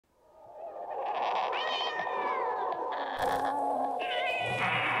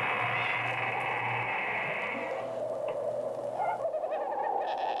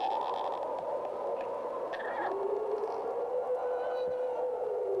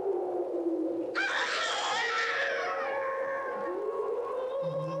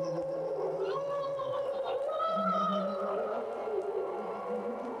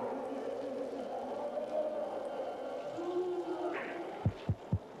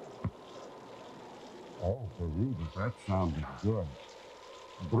Oh, Fareed, that sounded good.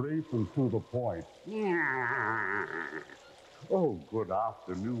 Brief and to the point. Oh, good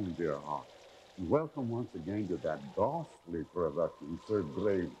afternoon, dear heart. Welcome once again to that ghastly production Sir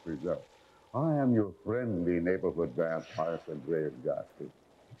Graves presents. I am your friendly neighborhood vampire, Sir Graves Ghastly.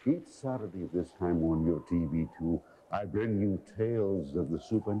 Each Saturday this time on your TV2, I bring you tales of the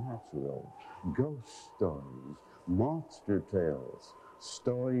supernatural, ghost stories, monster tales,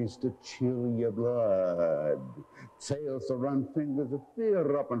 stories to chill your blood, tales to run fingers of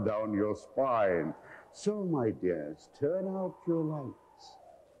fear up and down your spine. So, my dears, turn out your lights,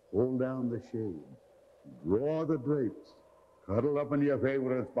 pull down the shades, draw the drapes, cuddle up in your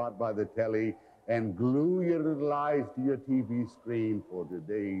favorite spot by the telly, and glue your little eyes to your TV screen for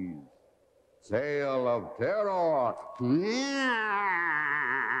today's Tale of Terror.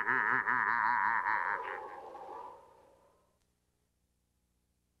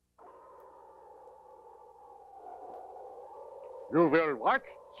 You will watch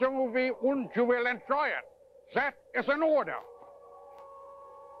the movie and you will enjoy it. That is an order.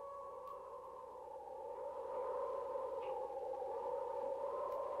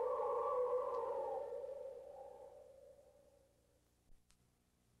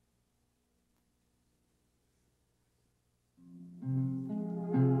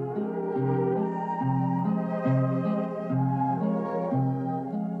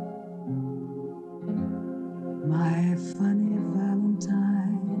 My funny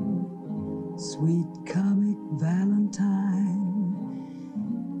Valentine, sweet comic Valentine,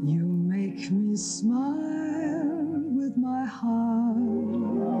 you make me smile with my heart.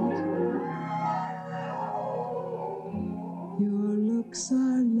 Your looks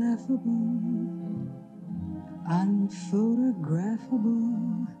are laughable,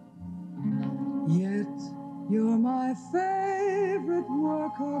 unphotographable, yet you're my favorite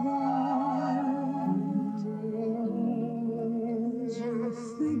work of art. Is your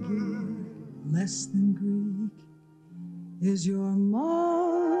figure less than Greek? Is your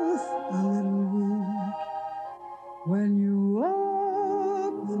mouth a little weak? When you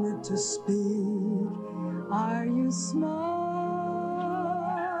open it to speak, are you smart?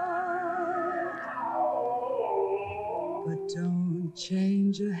 But don't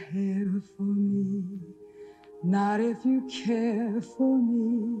change a hair for me, not if you care for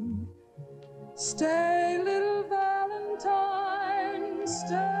me. Stay, little Valentine,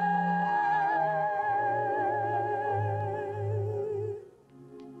 stay.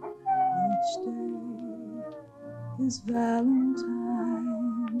 Each day is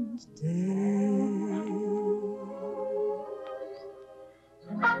Valentine's Day.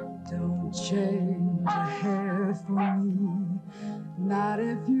 Don't change a hair for me, not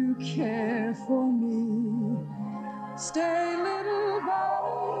if you care for me. Stay, little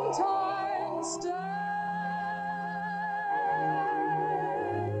Valentine, stay.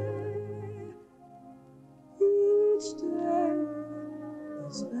 Each day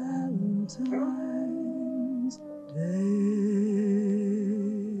is Valentine's Day.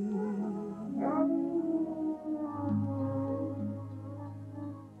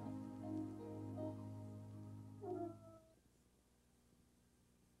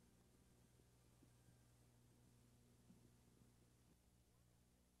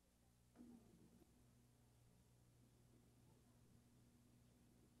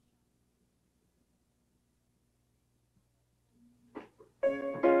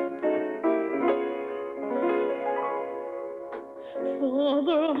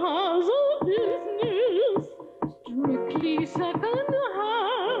 Father has a business strictly second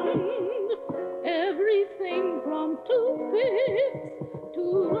hand. Everything from toothpicks to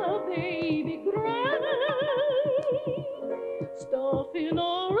a baby grand. Stuff in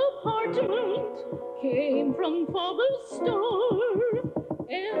our apartment came from Father's store.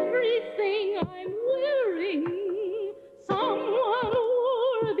 Everything I'm wearing, someone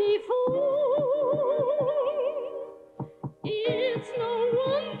wore before. It's no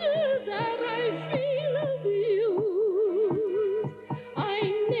wonder that I feel abused. I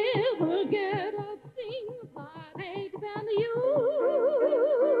never get a thing that ain't been used.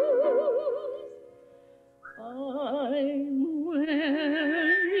 I'm wearing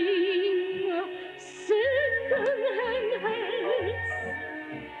a second-hand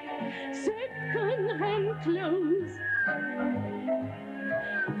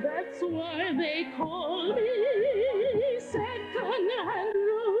That's why they call me second-hand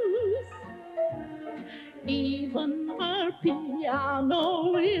Ruth. Even our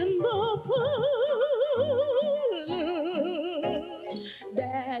piano in the parlor,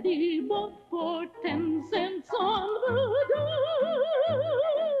 Daddy bought for 10 cents on the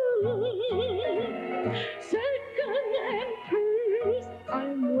dollar. Second-hand purse,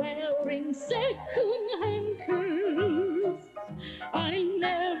 I'm wearing second-hand curls. I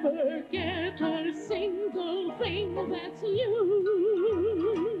never get a single thing that's new.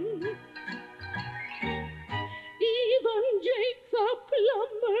 Even Jake the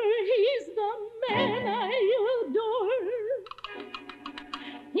plumber, he's the man I adore.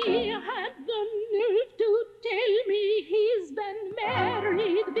 He had the nerve to tell me he's been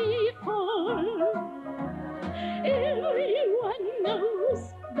married before. Everyone knows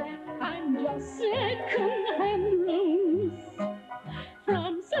that I'm just second-hand Rose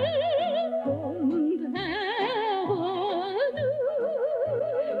from Second Avenue.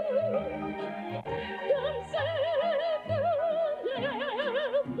 From Second Avenue.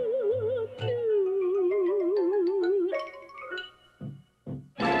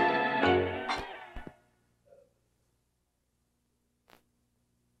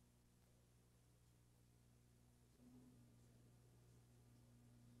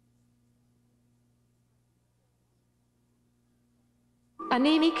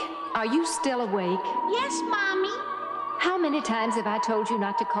 Anemic, are you still awake? Yes, Mommy. How many times have I told you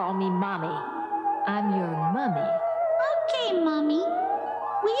not to call me Mommy? I'm your mummy. Okay, Mommy.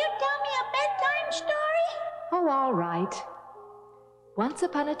 Will you tell me a bedtime story? Oh, all right. Once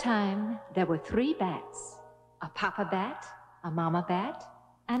upon a time, there were 3 bats. A papa bat, a mama bat,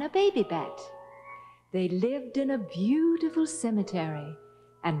 and a baby bat. They lived in a beautiful cemetery,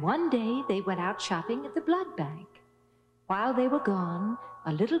 and one day they went out shopping at the blood bank. While they were gone,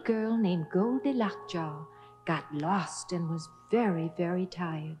 a little girl named Goldie Lockjaw got lost and was very, very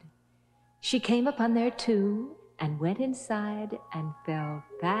tired. She came upon their tomb and went inside and fell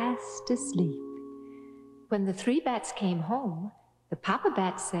fast asleep. When the 3 bats came home, the papa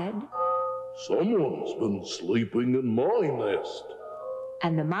bat said, "Someone's been sleeping in my nest."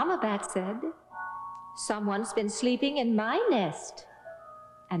 and the mama bat said, "Someone's been sleeping in my nest."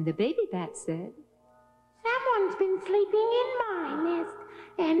 And the baby bat said, Someone's been sleeping in my nest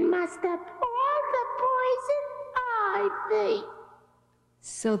and must have poured the poison I think.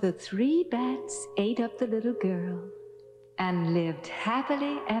 So the 3 bats ate up the little girl and lived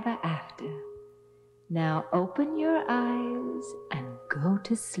happily ever after. Now open your eyes and go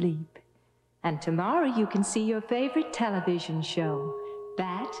to sleep. And tomorrow you can see your favorite television show,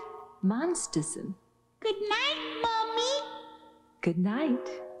 Bat Monsterson. Good night, Mommy. Good night,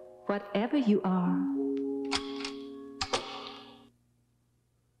 whatever you are.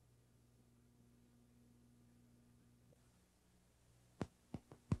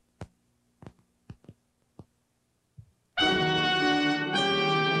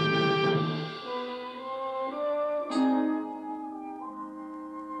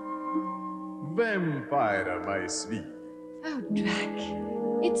 Vampire, my sweet. Oh, Drac,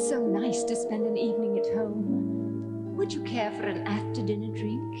 it's so nice to spend an evening at home. Would you care for an after-dinner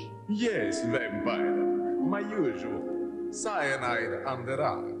drink? Yes, vampire. My usual. Cyanide on the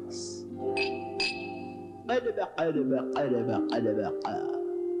rocks.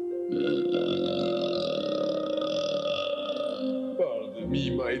 Pardon me,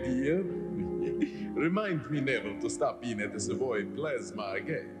 my dear. Remind me never to stop in at the Savoy Plasma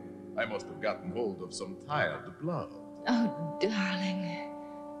again. I must have gotten hold of some tired blood. Oh, darling,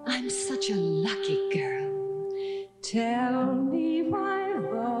 I'm such a lucky girl. Tell me why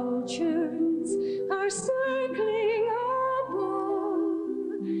vultures are circling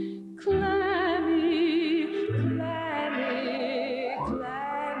above. Clammy, clammy,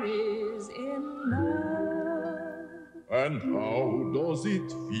 clammy's in love. And how does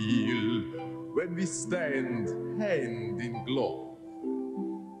it feel when we stand hand in glove?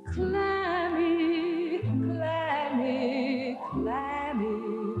 Clammy, clammy, clammy,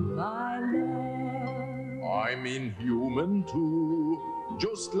 my love. I'm inhuman too,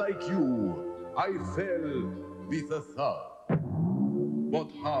 just like you. I fell with a thud. But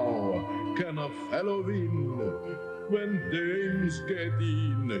how can a fellow win when dames get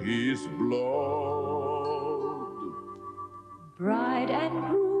in his blood? Bride and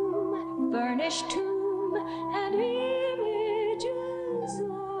groom, furnished tomb, and images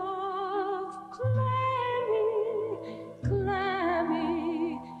of clammy,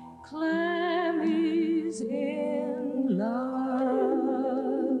 clammy, clammy's in love.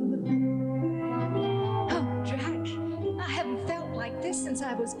 Oh, Drac, I haven't felt like this since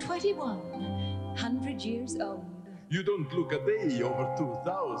I was was 2100 years old. You don't look a day over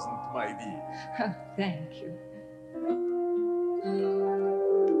 2,000, my dear. Oh, thank you.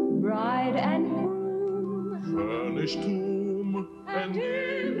 Bride and groom, Furnished tomb and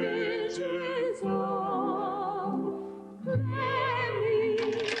images all.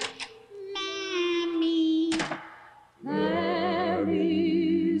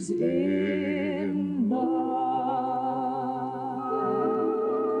 Mary's in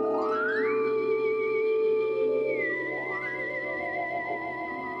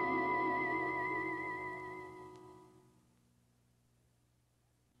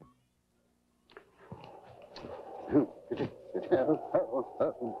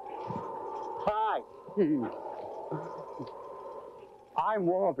Hi. I'm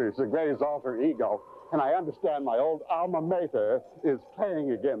Walter, Sir Gray's alter ego, and I understand my old alma mater is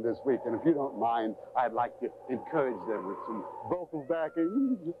playing again this week. And if you don't mind, I'd like to encourage them with some vocal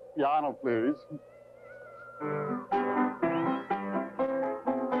backing. Piano, please.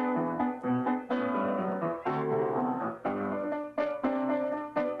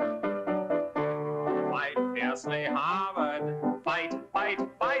 Fight fiercely, Harvard. Fight, fight,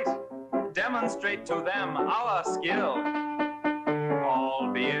 fight. Demonstrate to them our skill.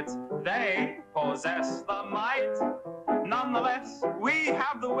 Albeit they possess the might, nonetheless we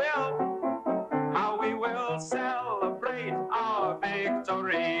have the will. How we will celebrate our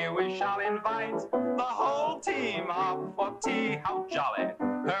victory. We shall invite the whole team up for tea. How jolly.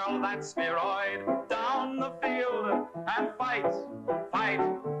 Hurl that spheroid down the field and fight, fight,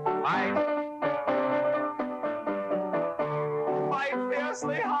 fight. Fight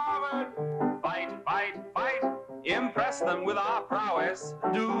fiercely, Harvard. Fight, fight, fight. Impress them with our prowess.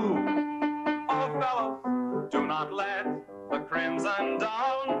 Do. Oh, fellows, do not let the crimson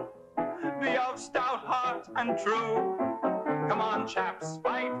down. Be of stout heart and true. Come on, chaps,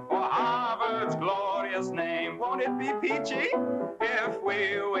 fight for Harvard's glorious name. Won't it be peachy if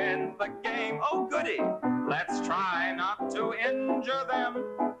we win the game? Oh, goody. Let's try not to injure them,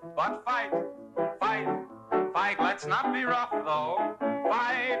 but fight, fight, fight. Let's not be rough, though.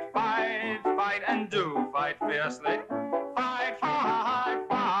 Fight, fight, fight, and do fight fiercely. Fight, fight,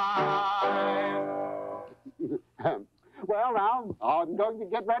 fight. Well, now, I'm going to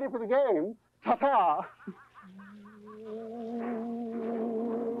get ready for the game. Ta-ta!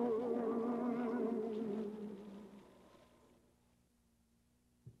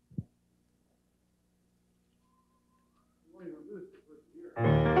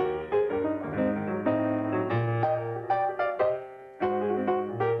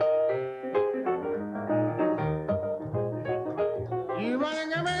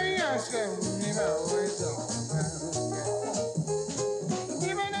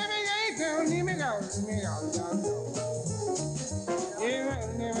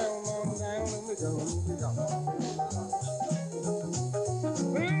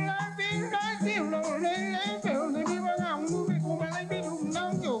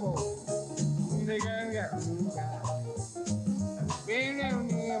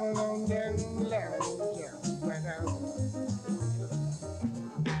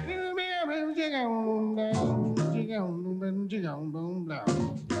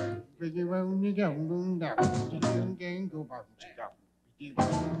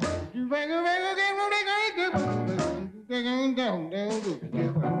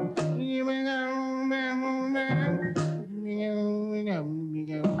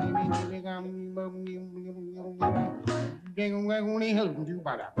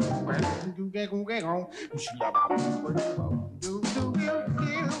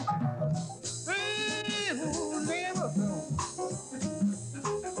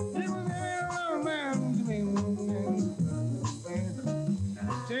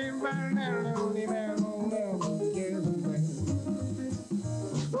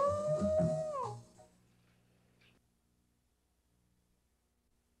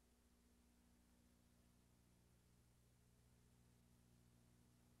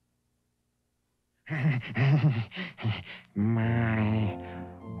 My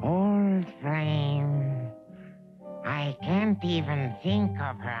old flame. I can't even think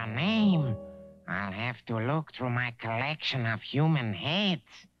of her name. I'll have to look through my collection of human heads.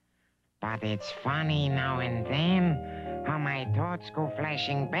 But it's funny now and then how my thoughts go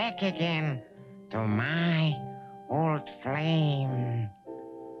flashing back again to my old flame.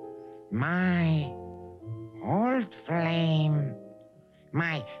 My old flame.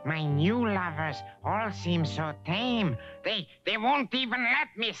 My new lovers all seem so tame. They won't even let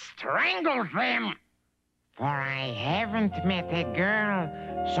me strangle them. For I haven't met a girl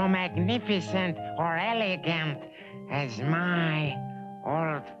so magnificent or elegant as my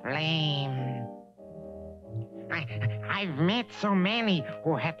old flame. I've met so many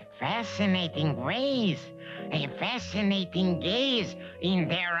who had fascinating ways, a fascinating gaze in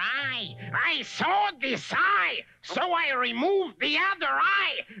their eye. I saw this eye, so I removed the other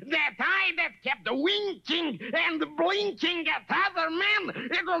eye, that eye that kept winking and blinking at other men.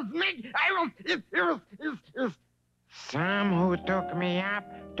 It was some who took me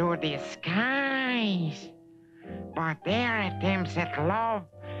up to the skies. But their attempts at love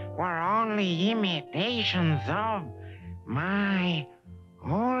were only imitations of my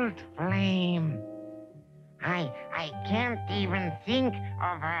old flame. I can't even think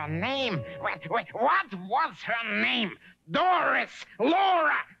of her name. Wait, what was her name? Doris,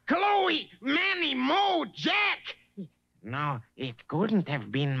 Laura, Chloe, Manny, Mo, Jack. No, it couldn't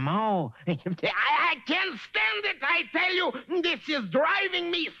have been Mo. I can't stand it, I tell you. This is driving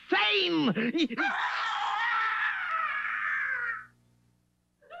me sane.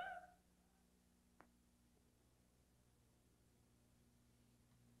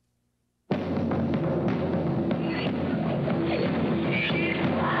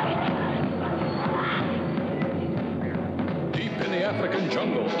 African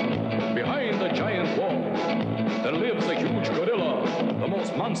jungle, behind the giant wall, there lives a huge gorilla, the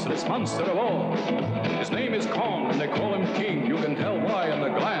most monstrous monster of all. His name is Kong, and they call him King. You can tell why in the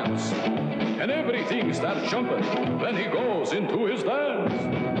glance. And everything starts jumping, then he goes into his dance.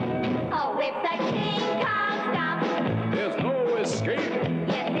 Oh, it's the King Kong stomp. There's no escape.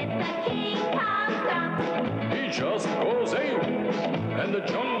 Yes, it's the King Kong stomp. He just goes ape, and the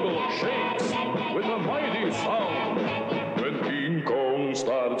jungle shakes with a mighty sound. When King Kong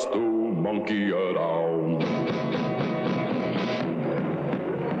starts to monkey around.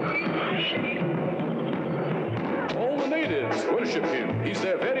 All the natives worship him. He's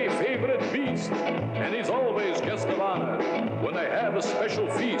their very favorite beast. And he's always guest of honor when they have a special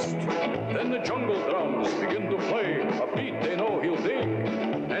feast. Then the jungle drums begin to play a beat they know he'll dig.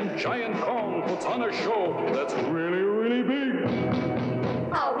 And Giant Kong puts on a show that's really, really big.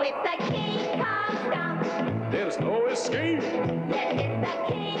 Oh, it's the King Kong stomp. There's no escape. Yes, it's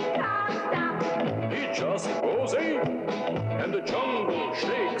the King Kong stomp. He just goes ape, and the jungle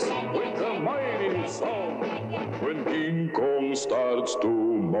shakes with a mighty sound when King Kong starts to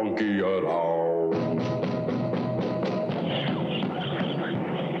monkey around.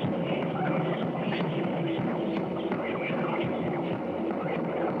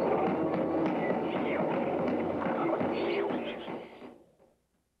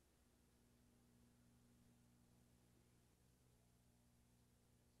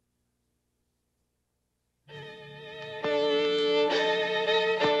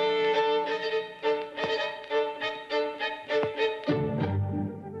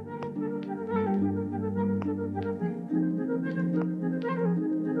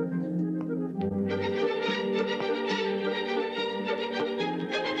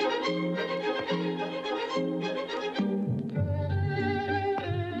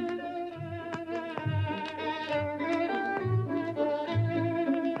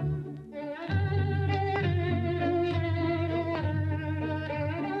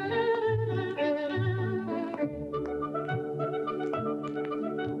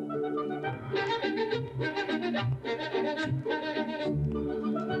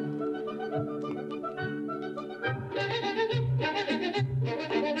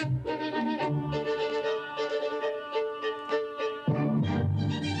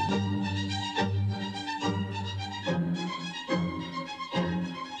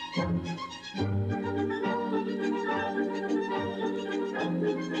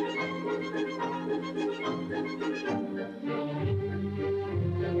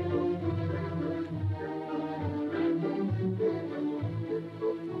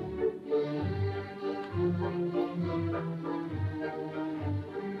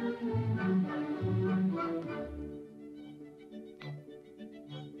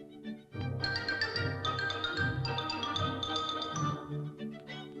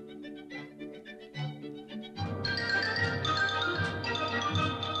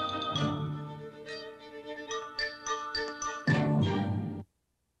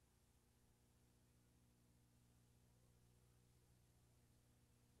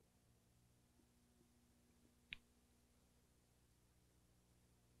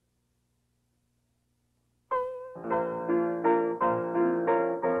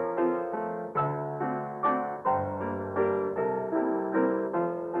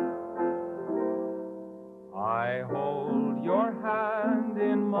 I hold your hand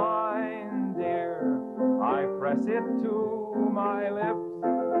in mine, dear. I press it to my lips.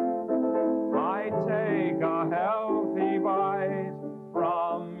 I take a healthy bite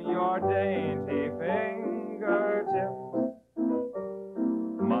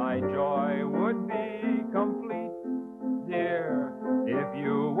would be complete, dear, if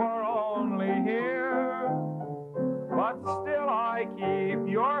you were only here. But still I keep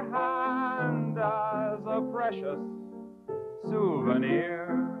your hand as a precious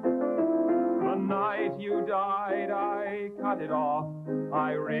souvenir. The night you died, I cut it off.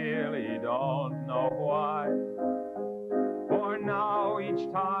 I really don't know why. For now,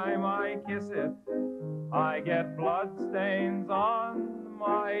 each time I kiss it, I get blood stains on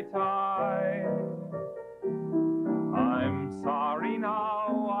my tie. I'm sorry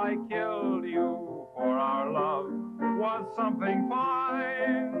now I killed you, for our love was something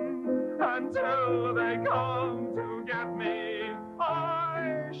fine. Until they come to get me,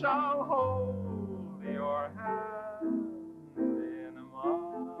 I shall hold your hand in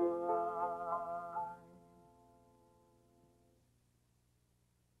mine.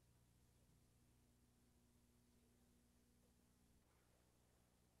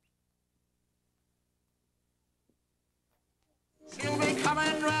 She'll be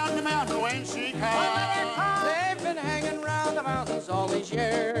coming round the mountain when she comes. They've been hanging round the mountains all these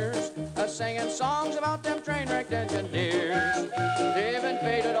years, singing songs about them train-wrecked engineers. They've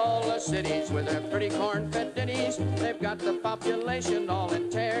invaded all the cities with their pretty corn-fed ditties. They've got the population all in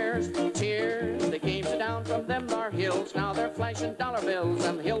tears. Tears, they came down from them thar hills. Now they're flashing dollar bills.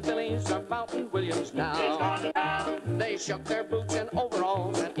 Them hillbillies are Mountain Williams now. They shook their boots and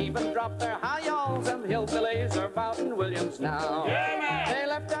overalls and even dropped their high yalls. Them hillbillies are Mountain Williams now. They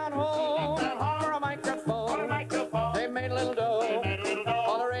left down home for a microphone. They made a little dough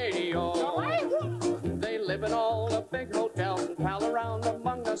on the radio. They live in all the big hotels and pal around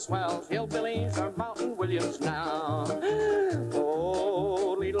among the swells. Hillbillies are Mountain Williams now.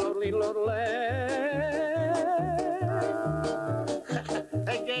 Oh, little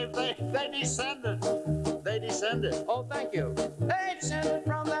They descended. They descended. Oh, thank you. They descended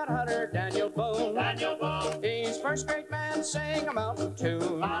from that hunter, Daniel Boone. Daniel Boone. He's first great man, sang a mountain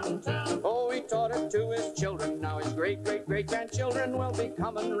tune. Mountain tune. Oh, he taught it to his children. Now his great-great-great-grandchildren will be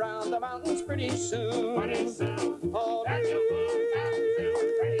coming round the mountains pretty soon. Pretty soon. Oh, Daniel Boone, mountain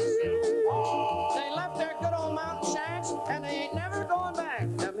tune, pretty soon. Oh. They left their good old mountain shacks, and they ain't never going back.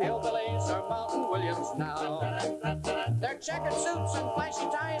 Them hillbillies are Mountain Williams now. Their checkered suits and flashy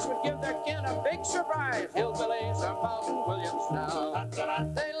ties would give their kin a big surprise. Hillbillies are Mountain Williams now.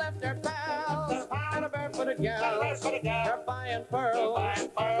 They left their pals and a barefooted gals. They're buying pearls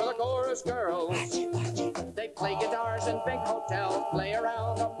for the chorus girls. They play guitars in big hotels, play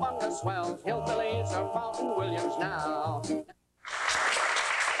around among the swells. Hillbillies are Mountain Williams now.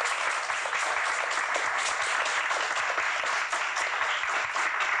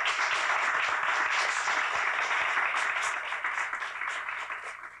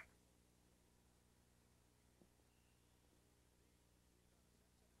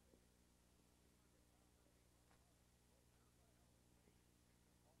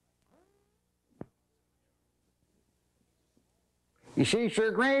 You see,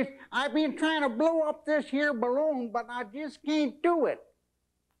 Sir Grace, I've been trying to blow up this here balloon, but I just can't do it.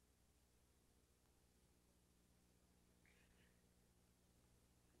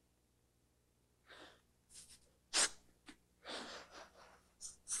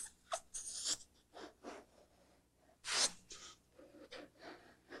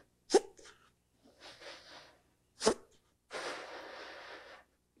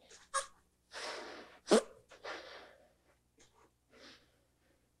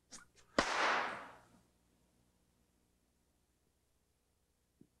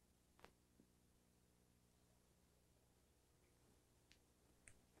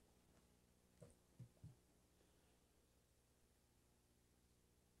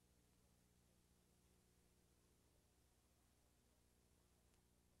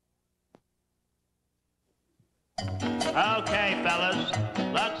 Okay, fellas,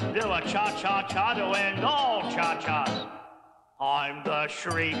 let's do a cha-cha-cha to end all cha-chas. I'm the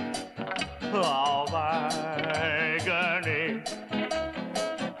shriek of agony.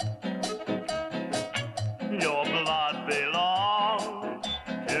 Your blood belongs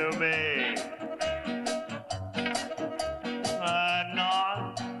to me. At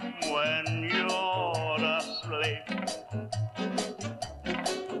night when you're asleep,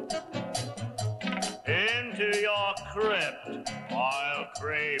 into your crypt I'll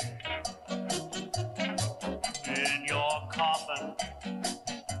creep. In your coffin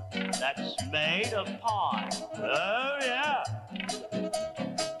that's made of pine, oh yeah,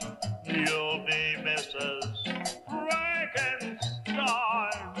 you'll be Mrs.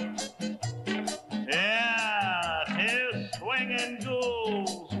 Frankenstein. Yeah, here's swinging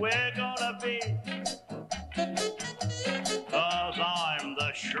ghouls we're gonna be, 'cause I'm the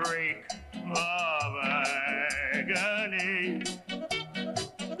the shriek of agony.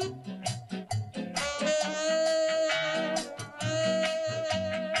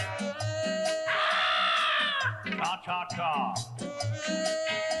 Cha-cha-cha.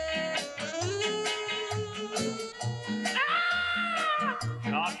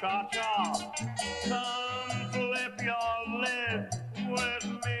 Cha-cha-cha. Come flip your lid with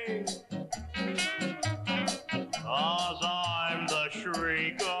me. 'Cause I'm the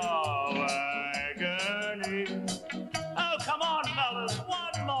shriek of agony. Oh, come on, fellas,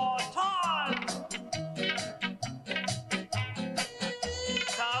 one more time.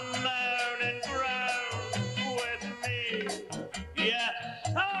 Come down and ground with me. Yes,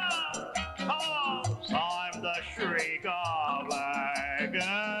 sir, 'cause I'm the shriek of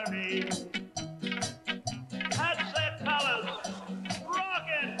agony. That's it, fellas. Rock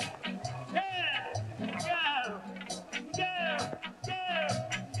it. Yeah, go, go, go,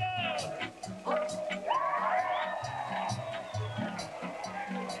 go.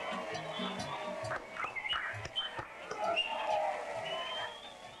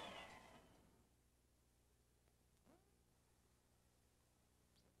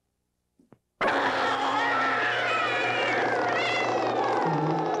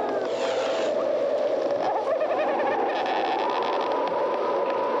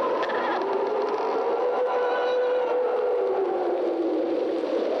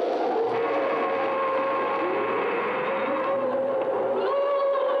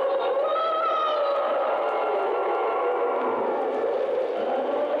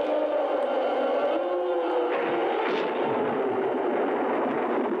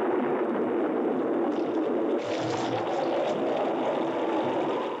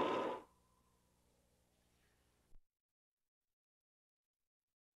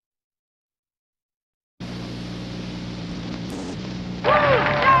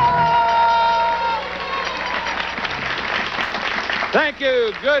 Thank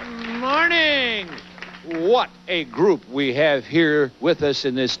you. Good morning. What a group we have here with us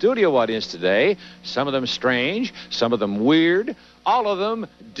in this studio audience today. Some of them strange, some of them weird, all of them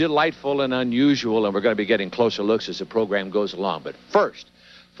delightful and unusual, and we're going to be getting closer looks as the program goes along. But first,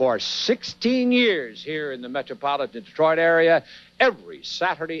 for 16 years here in the metropolitan Detroit area, every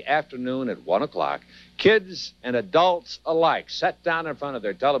Saturday afternoon at 1 o'clock, kids and adults alike sat down in front of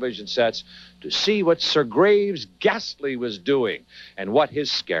their television sets to see what Sir Graves Ghastly was doing and what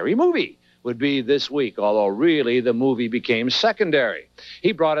his scary movie would be this week, although really the movie became secondary.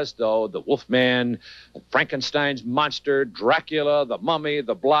 He brought us, though, The Wolfman, Frankenstein's Monster, Dracula, The Mummy,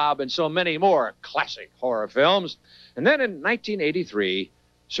 The Blob, and so many more classic horror films. And then in 1983,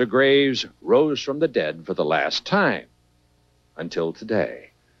 Sir Graves rose from the dead for the last time, until today.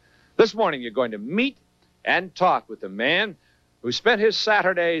 This morning, you're going to meet and talk with the man who spent his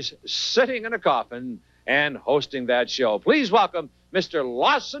Saturdays sitting in a coffin and hosting that show. Please welcome Mr.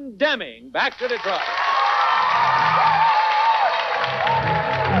 Lawson Deming back to Detroit.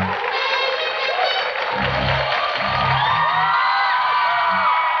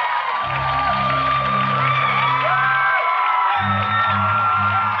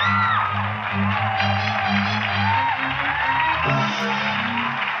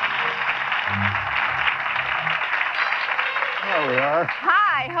 There we are.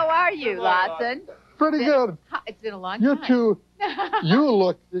 Hi, how are you, Lawson? Pretty good. It's been a long You time. two, you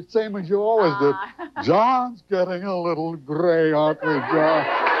look the same as you always did. John's getting a little gray, aren't we, John?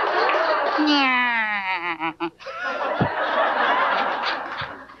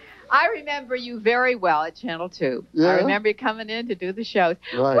 I remember you very well at Channel 2. Yeah? I remember you coming in to do the shows.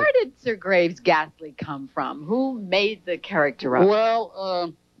 Right. Where did Sir Graves Ghastly come from? Who made the character up?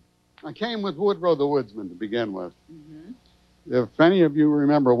 Well, I came with Woodrow the Woodsman to begin with. Mm-hmm. If any of you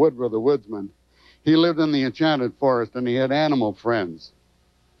remember Woodrow the Woodsman, he lived in the Enchanted Forest and he had animal friends.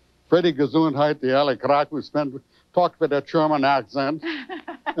 Freddie Gesundheit, the alley croc who talked with a German accent,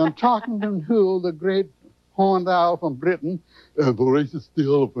 and Tarkington Hill, the great horned owl from Britain, and Voracious the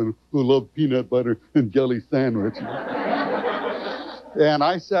elephant who loved peanut butter and jelly sandwich. And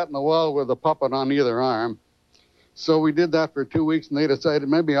I sat in the wall with a puppet on either arm. So we did that for 2 weeks, and they decided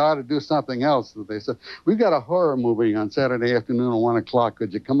maybe I ought to do something else. So they said, we've got a horror movie on Saturday afternoon at 1 o'clock.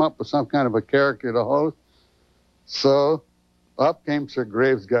 Could you come up with some kind of a character to host? So up came Sir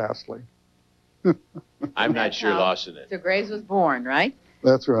Graves Ghastly. I'm not sure Lawson is. Sir Graves was born, right?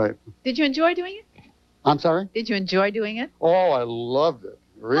 That's right. Did you enjoy doing it? I'm sorry? Did you enjoy doing it? Oh, I loved it.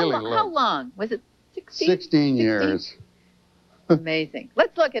 Really loved it. How long? Was it 16? 16 years. Amazing.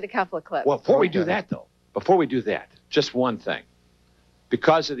 Let's look at a couple of clips. Well, before we do that, just one thing.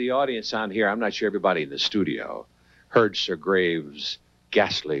 Because of the audience on here, I'm not sure everybody in the studio heard Sir Graves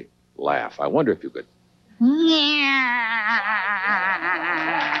Ghastly laugh. I wonder if you could.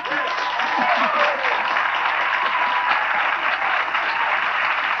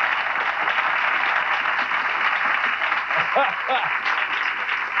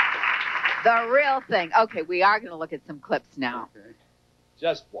 The real thing. Okay, we are going to look at some clips now. Okay.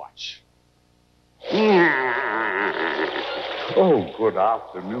 Just watch. Oh, good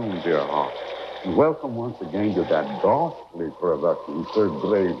afternoon, dear heart. Welcome once again to that ghastly production Sir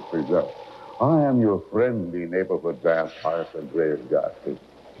Graves presents. I am your friendly neighborhood vampire, Sir Graves Ghastly.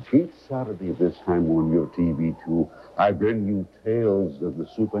 Each Saturday this time on your TV2, I bring you tales of the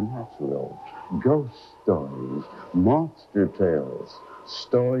supernatural, ghost stories, monster tales,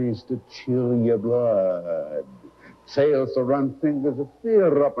 stories to chill your blood, tales to run fingers of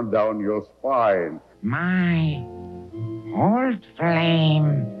fear up and down your spine. My old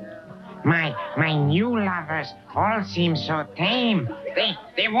flame. My new lovers all seem so tame.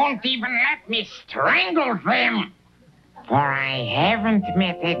 They won't even let me strangle them. For I haven't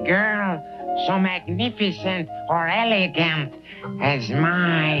met a girl so magnificent or elegant as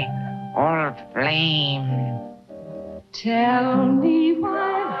my old flame. Tell me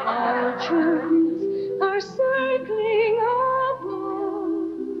why vultures are circling above.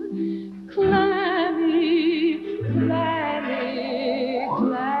 Clammy, clammy,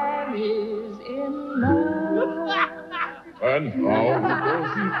 clammy's in love. And how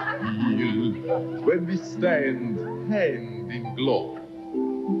does it feel when we stand hand in glove?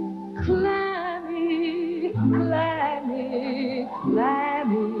 Clammy, clammy,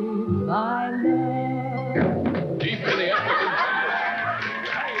 clammy, my love. Deep in the African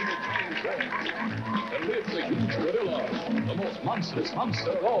jungle lives a huge gorilla, the most monstrous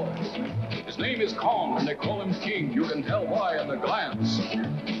monster of all. His name is Kong, and they call him King. You can tell why in a glance.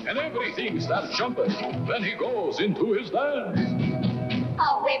 And everything starts jumping. Then he goes into his dance.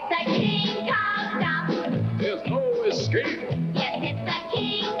 Oh, it's the King Kong stomp. There's no escape. Yes, it's the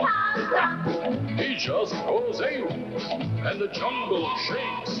King Kong stomp. He just goes ape, and the jungle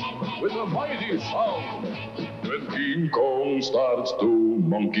shakes with a mighty sound. When King Kong starts to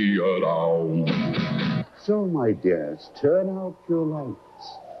monkey around. So, my dears, turn out your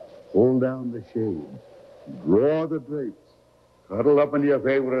lights, pull down the shades, draw the drapes, cuddle up in your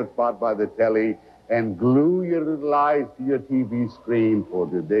favorite spot by the telly, and glue your little eyes to your TV screen for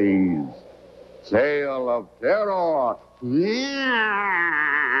today's Tale of Terror.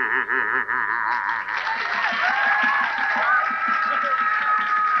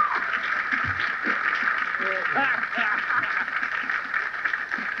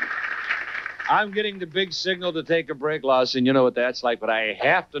 I'm getting the big signal to take a break, Lawson. You know what that's like, but I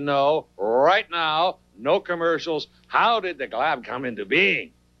have to know right now, no commercials, how did the Glab come into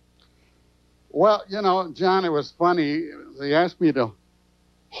being? Well, you know, John, it was funny. They asked me to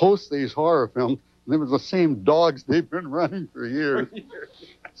host these horror films, and it was the same dogs they've been running for years.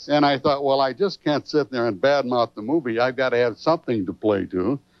 And I thought, well, I just can't sit there and badmouth the movie. I've got to have something to play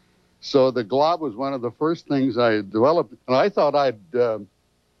to. So the Glob was one of the first things I developed, and I thought I'd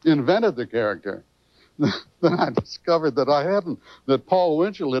invented the character. Then I discovered that I hadn't, that Paul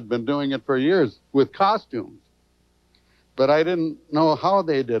Winchell had been doing it for years with costumes. But I didn't know how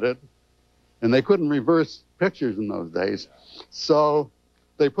they did it, and they couldn't reverse pictures in those days. So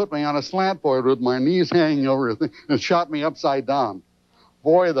they put me on a slant board with my knees hanging over the thing and shot me upside down.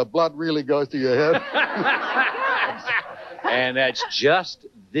 Boy, the blood really goes to your head. And that's just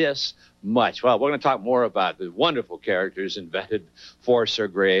this much. Well, we're going to talk more about the wonderful characters invented for Sir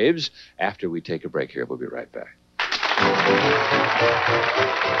Graves after we take a break here. We'll be right back.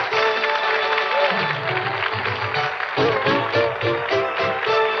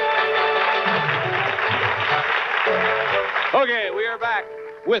 Okay, we are back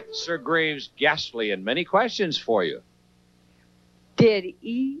with Sir Graves Ghastly and many questions for you. Did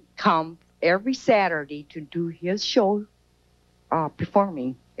he come every Saturday to do his show,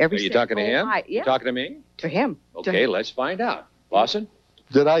 performing every Are you talking to him? night? Yeah. You talking to me? To him. Okay, let's find out. Lawson?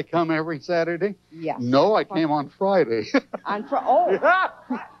 Did I come every Saturday? Yes. No, I came on Friday.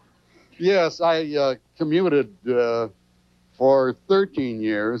 Yes, I commuted for 13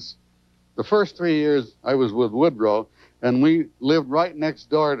 years. The first 3 years I was with Woodrow, and we lived right next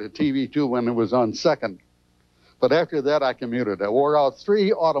door to TV2 when it was on Second. But after that, I commuted. I wore out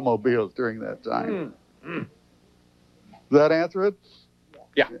 3 automobiles during that time. Does that answer it?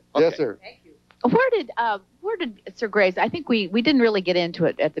 Yeah. Yes, sir. Where did Sir Graves? I think we didn't really get into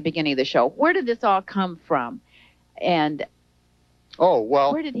it at the beginning of the show. Where did this all come from, and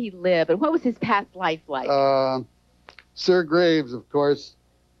where did he live, and what was his past life like? Sir Graves, of course,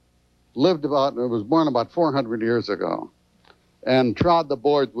 was born about 400 years ago, and trod the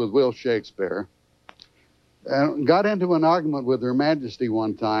boards with Will Shakespeare. And got into an argument with Her Majesty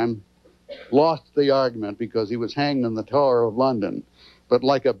one time, lost the argument because he was hanged in the Tower of London. But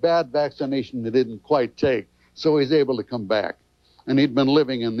like a bad vaccination, it didn't quite take, so he's able to come back. And he'd been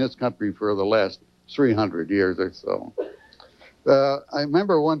living in this country for the last 300 years or so. I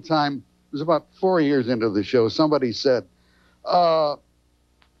remember one time, it was about 4 years into the show, somebody said, where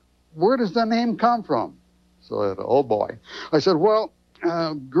does the name come from? So I said, oh boy. I said, well,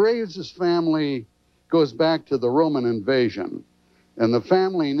 Graves' family goes back to the Roman invasion. And the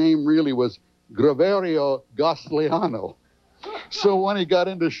family name really was Graverio Ghastliano. So when he got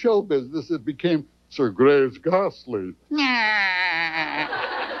into show business, it became Sir Graves Ghastly.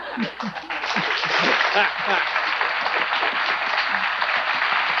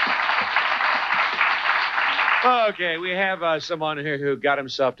 Okay, we have someone here who got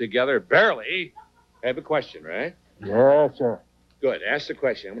himself together barely. I have a question, right? Yes, sir. Good. Ask the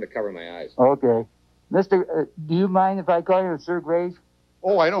question. I'm going to cover my eyes. Okay. Mister, do you mind if I call you Sir Graves?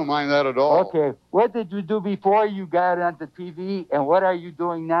 Oh, I don't mind that at all. Okay. What did you do before you got onto TV, and what are you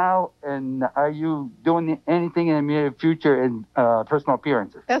doing now? And are you doing anything in the near future in personal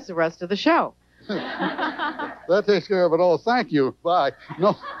appearances? That's the rest of the show. That takes care of it all. Thank you. Bye.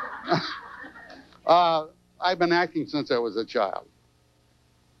 No. I've been acting since I was a child.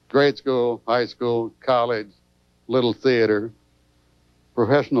 Grade school, high school, college, little theater,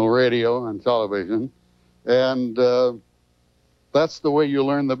 professional radio and television. And that's the way you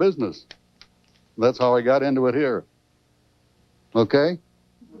learn the business. That's how I got into it here. Okay?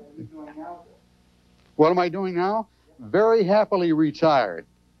 What am I doing now? Very happily retired.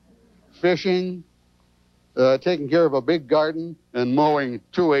 Fishing, taking care of a big garden, and mowing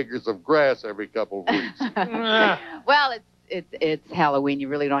 2 acres of grass every couple of weeks. Well, it's Halloween. You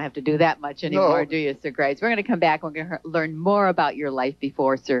really don't have to do that much anymore, do you, Sir Graves? We're going to come back. We're going to learn more about your life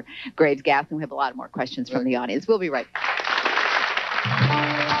before Sir Graves Ghastly. We have a lot more questions from the audience. We'll be right back.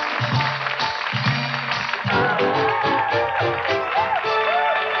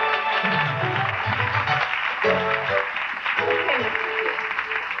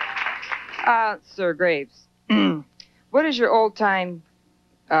 Sir Graves, what is your old-time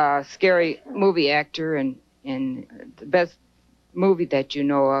scary movie actor and the best movie that you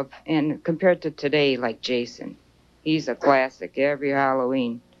know of, and compared to today, like Jason? He's a classic every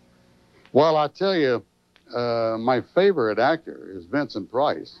Halloween. Well, I'll tell you, my favorite actor is Vincent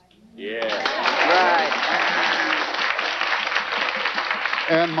Price. Yeah. Right.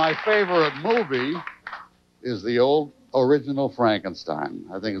 And my favorite movie is the old original Frankenstein.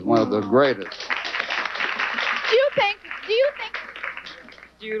 I think it's one of the greatest.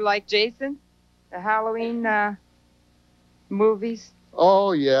 Do you like Jason? The Halloween movies?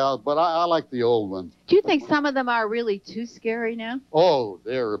 Oh, yeah, but I like the old ones. Do you think some of them are really too scary now? Oh,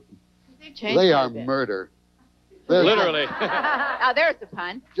 they are murder. Literally. Oh, there's the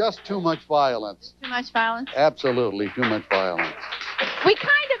pun. Just too much violence. Too much violence? Absolutely, too much violence. We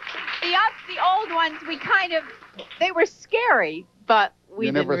the old ones, they were scary, but we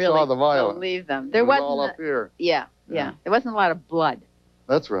didn't never really saw the violence. believe them. It was all up here. Yeah. There wasn't a lot of blood.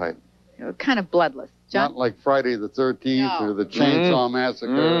 That's right. They were kind of bloodless. John? Not like Friday the 13th or the Chainsaw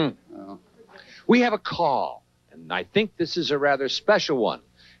Massacre. No. We have a call, and I think this is a rather special one.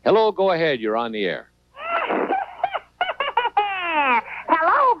 Hello, go ahead. You're on the air.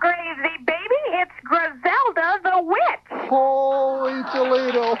 Hello, Gravesy baby. It's Griselda the Witch. Holy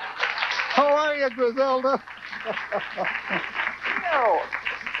Toledo. How are you, Griselda?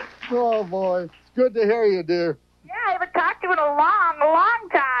 Oh, boy. It's good to hear you, dear. Yeah, I haven't talked to you in a long, long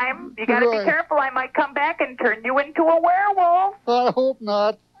time. You gotta be careful. I might come back and turn you into a werewolf. I hope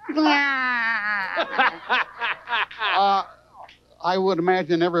not. I would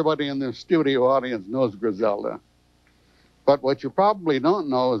imagine everybody in the studio audience knows Griselda. But what you probably don't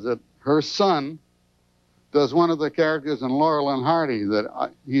know is that her son does one of the characters in Laurel and Hardy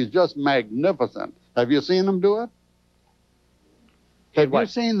that he's just magnificent. Have you seen him do it? Have you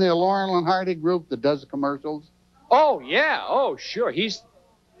seen the Laurel and Hardy group that does the commercials? Oh, yeah. Oh, sure. He's...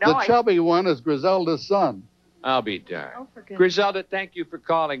 The chubby one is Griselda's son. I'll be darned. Griselda, thank you for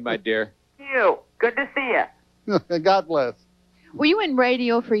calling, my dear. You. Good to see you. God bless. Were you in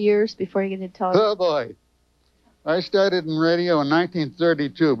radio for years before you get into television? Oh, boy. I started in radio in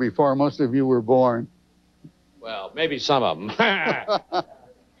 1932, before most of you were born. Well, maybe some of them.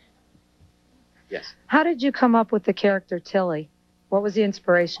 Yes. How did you come up with the character Tilly? What was the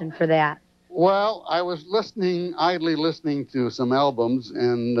inspiration for that? Well, I was idly listening to some albums,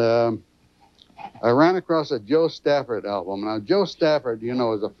 and I ran across a Joe Stafford album. Now, Joe Stafford,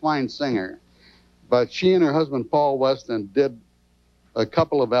 is a fine singer, but she and her husband, Paul Weston, did a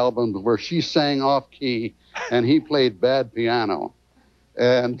couple of albums where she sang off key and he played bad piano.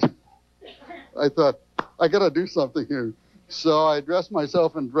 And I thought, I got to do something here. So I dressed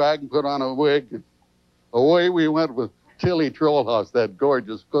myself in drag and put on a wig. Away we went with Tilly Trollhouse, that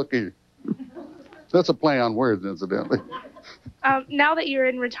gorgeous cookie. That's a play on words, incidentally. Now that you're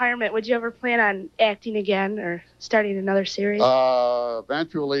in retirement, would you ever plan on acting again or starting another series?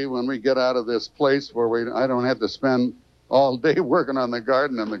 Eventually, when we get out of this place where I don't have to spend all day working on the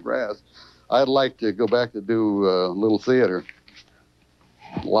garden and the grass, I'd like to go back to do a little theater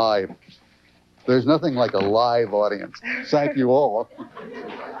live. There's nothing like a live audience. Thank you all.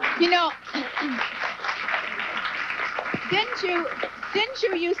 You know, didn't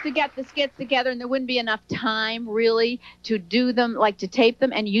you used to get the skits together and there wouldn't be enough time really to do them, like to tape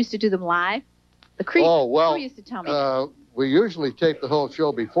them, and you used to do them live? The crew used to tell me. We usually tape the whole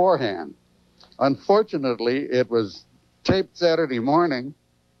show beforehand. Unfortunately, it was taped Saturday morning,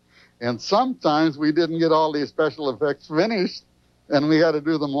 and sometimes we didn't get all these special effects finished, and we had to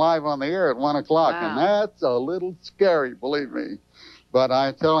do them live on the air at 1 o'clock, and that's a little scary, believe me. But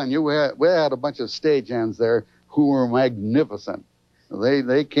I'm telling you, we had a bunch of stagehands there who were magnificent.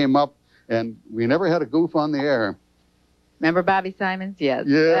 They came up, and we never had a goof on the air. Remember Bobby Simons? Yes.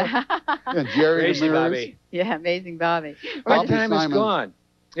 Yeah. And Jerry Crazy Ramirez. Bobby. Yeah, amazing Bobby. Our time is gone.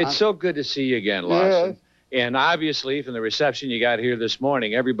 It's so good to see you again, Lawson. And obviously, from the reception you got here this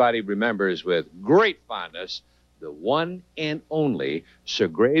morning, everybody remembers with great fondness the one and only Sir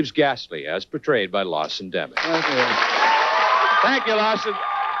Graves Ghastly, as portrayed by Lawson Demming. Thank you, Lawson.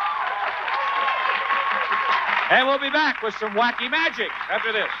 And we'll be back with some wacky magic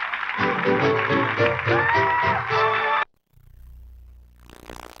after this.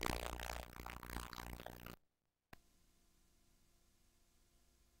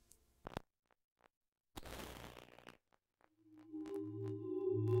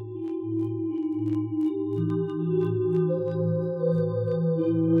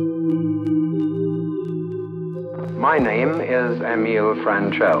 My name is Emile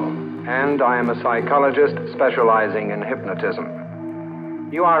Franchel, and I am a psychologist specializing in hypnotism.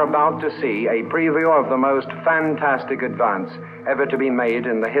 You are about to see a preview of the most fantastic advance ever to be made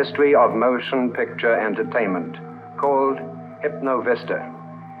in the history of motion picture entertainment, called Hypnovista.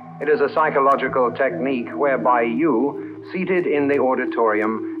 It is a psychological technique whereby you, seated in the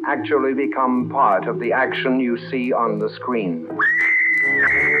auditorium, actually become part of the action you see on the screen.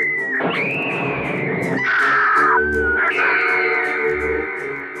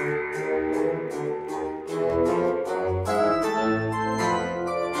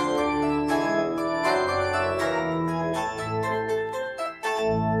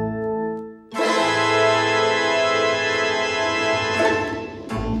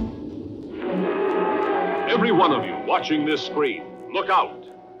 Every one of you watching this screen, look out,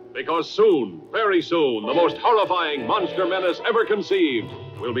 because soon, very soon, the most horrifying monster menace ever conceived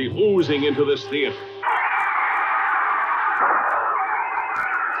will be oozing into this theater.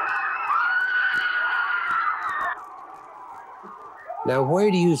 Now,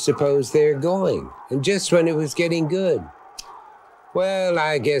 where do you suppose they're going? And just when it was getting good. Well,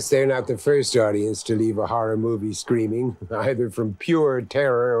 I guess they're not the first audience to leave a horror movie screaming, either from pure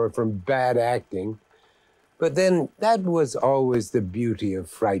terror or from bad acting. But then, that was always the beauty of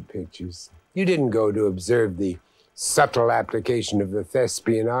fright pictures. You didn't go to observe the subtle application of the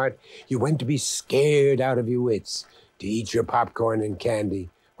thespian art. You went to be scared out of your wits, to eat your popcorn and candy,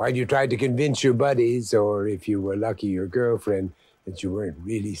 while you tried to convince your buddies, or if you were lucky, your girlfriend, that you weren't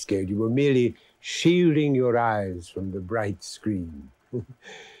really scared. You were merely shielding your eyes from the bright screen.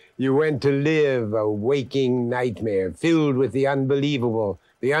 You went to live a waking nightmare filled with the unbelievable,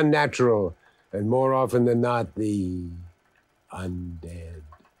 the unnatural, and more often than not, the undead.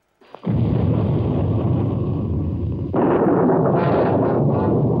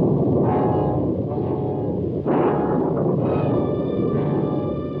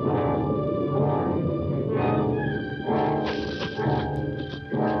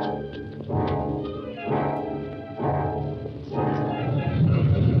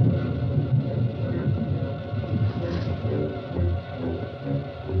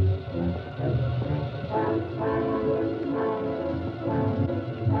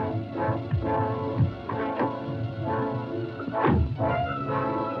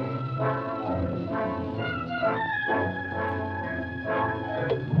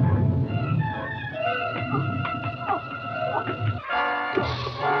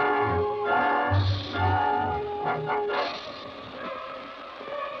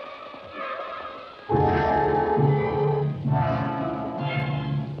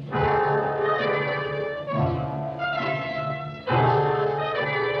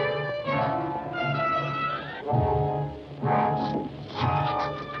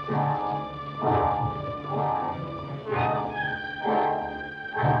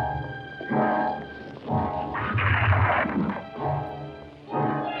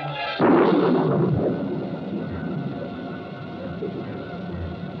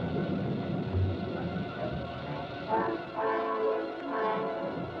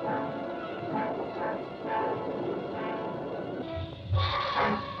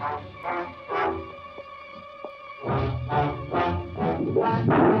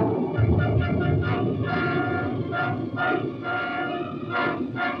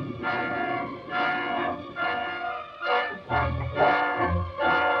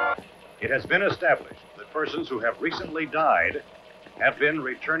 It has been established that persons who have recently died have been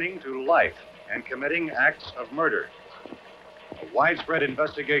returning to life and committing acts of murder. A widespread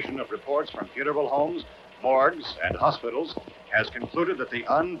investigation of reports from funeral homes, morgues, and hospitals has concluded that the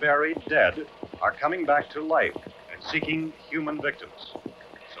unburied dead are coming back to life and seeking human victims.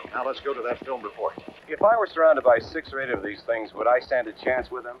 So now let's go to that film report. If I were surrounded by 6 or 8 of these things, would I stand a chance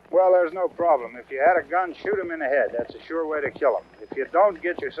with them? Well, there's no problem. If you had a gun, shoot him in the head. That's a sure way to kill him. If you don't,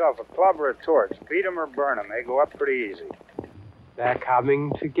 get yourself a club or a torch. Beat him or burn him. They go up pretty easy. They're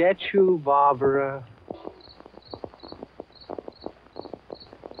coming to get you, Barbara.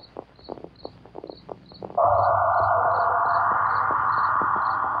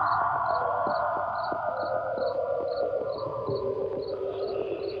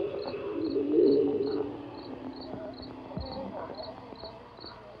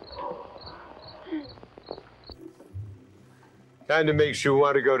 Kind of makes you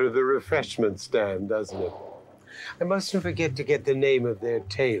want to go to the refreshment stand, doesn't it? I mustn't forget to get the name of their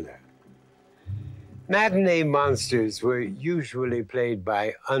tailor. Matinee monsters were usually played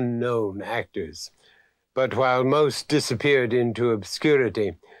by unknown actors, but while most disappeared into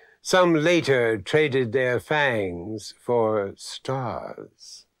obscurity, some later traded their fangs for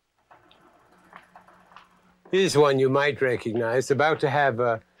stars. Here's one you might recognize, about to have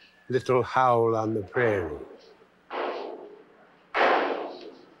a little howl on the prairie.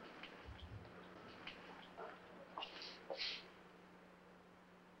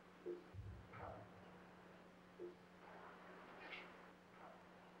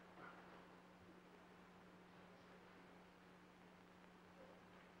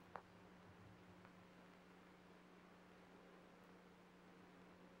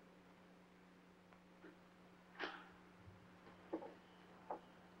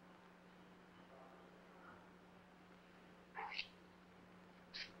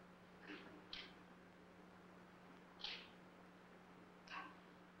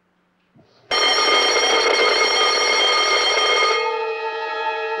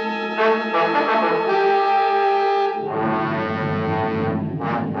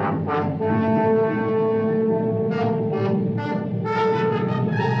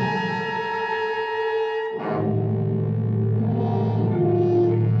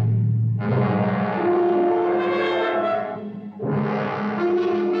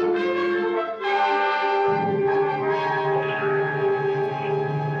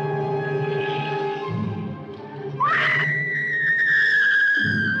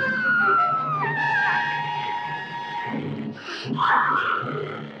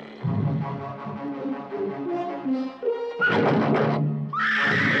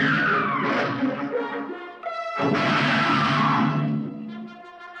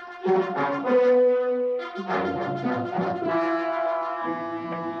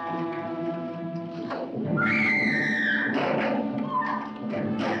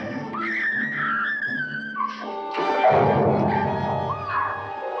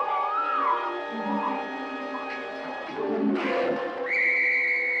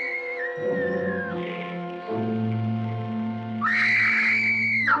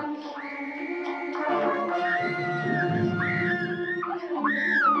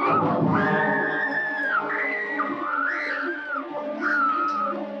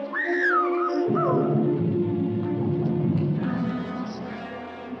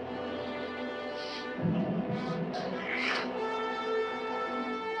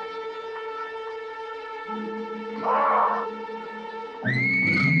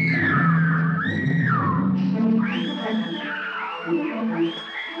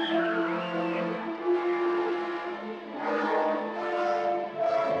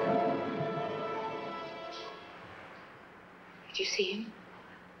 Did you see him?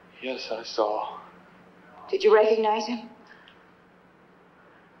 Yes, I saw. Did you recognize him?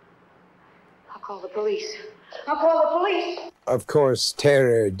 I'll call the police. I'll call the police! Of course,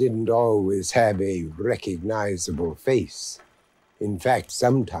 terror didn't always have a recognizable face. In fact,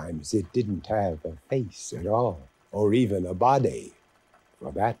 sometimes it didn't have a face at all, or even a body,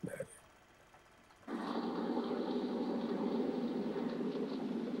 for that matter.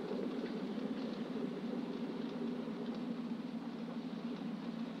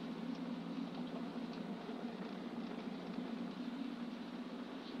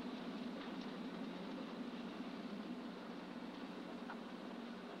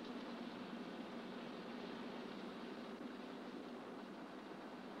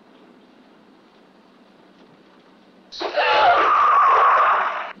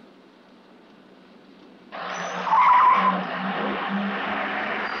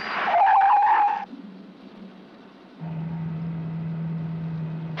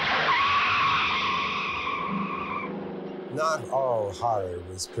 Not all horror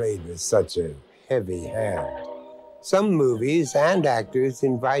was played with such a heavy hand. Some movies and actors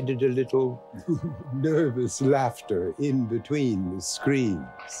invited a little nervous laughter in between the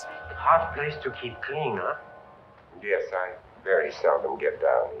screams. Hard place to keep clean, huh? Yes, I very seldom get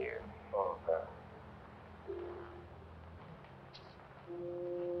down here. Oh,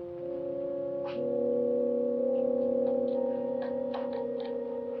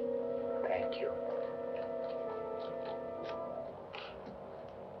 thank you.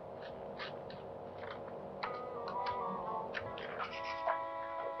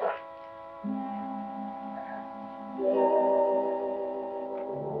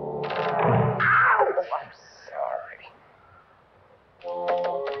 I'm sorry.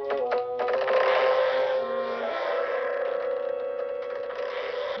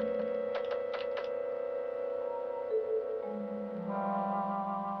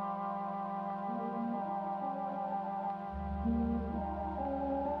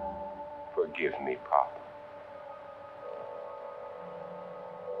 Forgive me, Pop.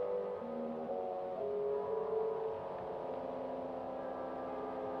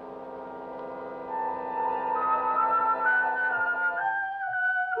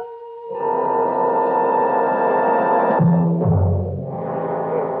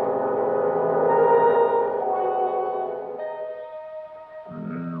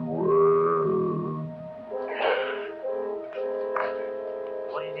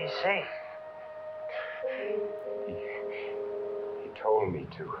 What did he say? He told me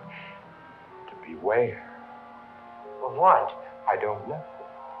to beware. Of what? I don't know.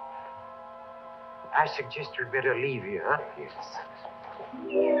 I suggest you'd better leave here, huh? Yes.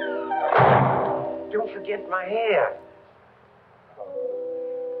 Don't forget my hair.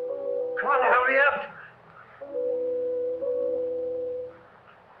 Come on, hurry up.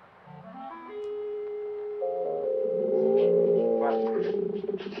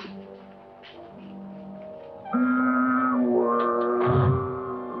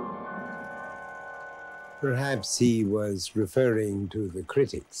 Perhaps he was referring to the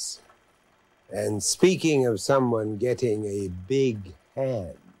critics. And speaking of someone getting a big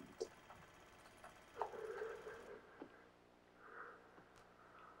hand,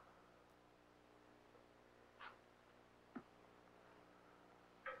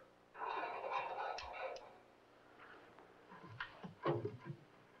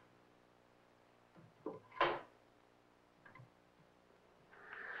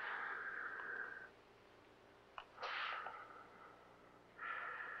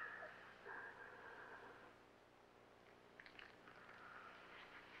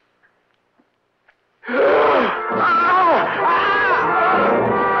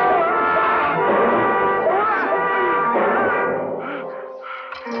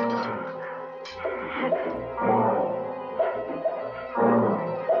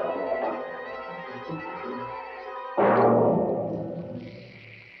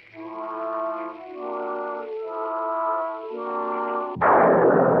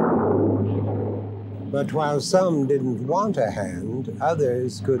 but while some didn't want a hand,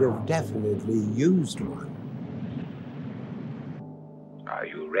 others could have definitely used one. Are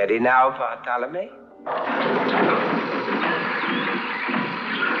you ready now, Bartolome?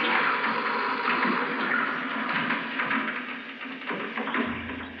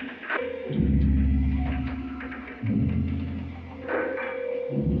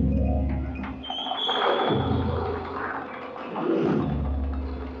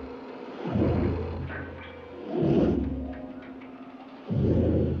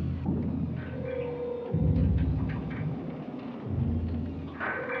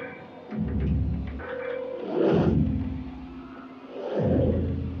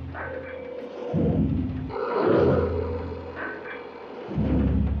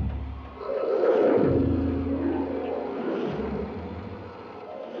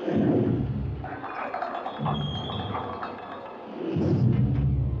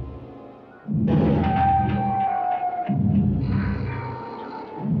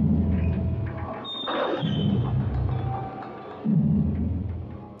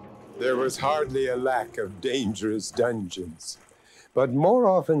 There was hardly a lack of dangerous dungeons. But more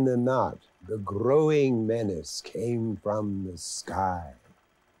often than not, the growing menace came from the sky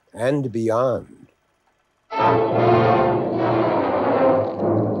and beyond.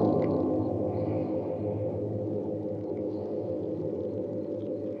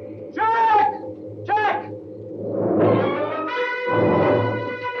 Jack! Jack!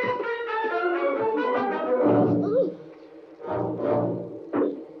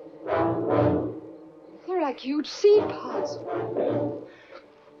 They're like huge seed pods.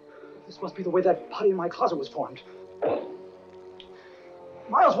 This must be the way that putty in my closet was formed.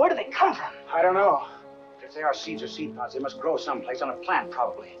 Miles, where do they come from? I don't know. If they are seeds or seed pods, they must grow someplace on a plant,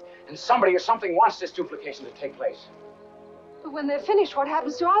 probably. And somebody or something wants this duplication to take place. But when they're finished, what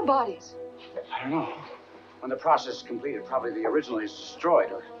happens to our bodies? I don't know. When the process is completed, probably the original is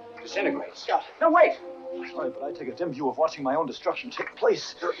destroyed or disintegrates. No, wait! Sorry, but I take a dim view of watching my own destruction take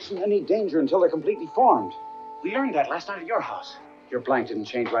place. There isn't any danger until they're completely formed. We learned that last night at your house. Your blank didn't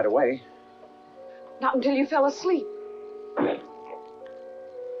change right away. Not until you fell asleep.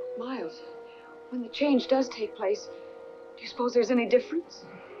 Miles, when the change does take place, do you suppose there's any difference?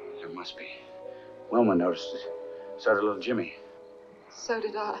 There must be. Wilma noticed it. So did little Jimmy. So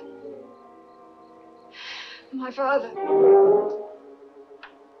did I. My father.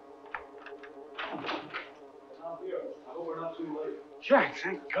 Jack,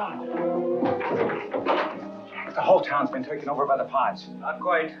 thank God. Jack, the whole town's been taken over by the pods. Not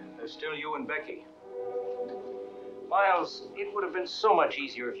quite. There's still you and Becky. Miles, it would have been so much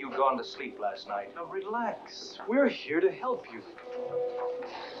easier if you'd gone to sleep last night. Now, relax. We're here to help you.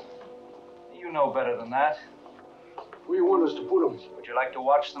 You know better than that. Where do you want us to put them? Would you like to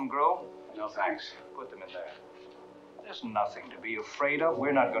watch them grow? No, thanks. Put them in there. There's nothing to be afraid of.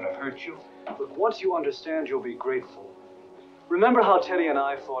 We're not going to hurt you. Look, once you understand, you'll be grateful. Remember how Teddy and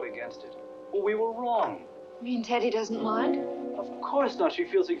I fought against it? Well, we were wrong. You mean Teddy doesn't mind? Of course not. She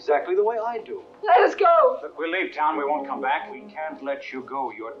feels exactly the way I do. Let us go! Look, we'll leave town. We won't come back. We can't let you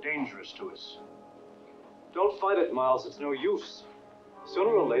go. You're dangerous to us. Don't fight it, Miles. It's no use. Sooner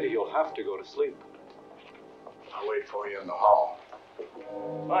or later, you'll have to go to sleep. I'll wait for you in the hall.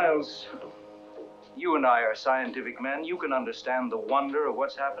 Miles, you and I are scientific men. You can understand the wonder of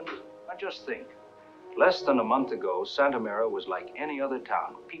what's happened. Now just think. Less than a month ago, Santa Mara was like any other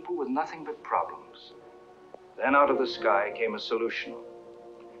town. People with nothing but problems. Then out of the sky came a solution.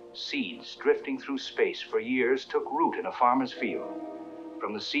 Seeds drifting through space for years took root in a farmer's field.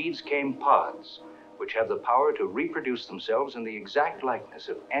 From the seeds came pods, which have the power to reproduce themselves in the exact likeness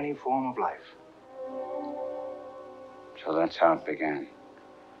of any form of life. So that's how it began.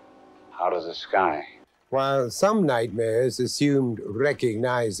 Out of the sky. While some nightmares assumed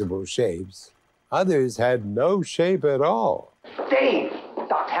recognizable shapes, others had no shape at all. Dave!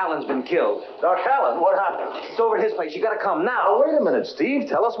 Doc Hallen's been killed. Doc Hallen, what happened? It's over at his place. You gotta come now. Oh, wait a minute, Steve.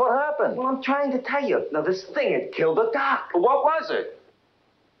 Tell us what happened. Well, I'm trying to tell you. Now, this thing had killed the doc. What was it?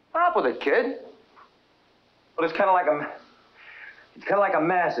 Stop with it, kid. Well, it's kind of like a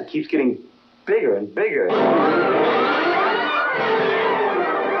mass that keeps getting bigger and bigger.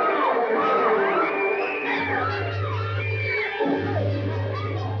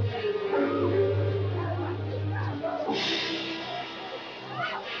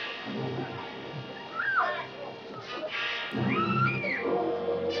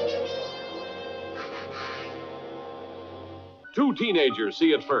 Two teenagers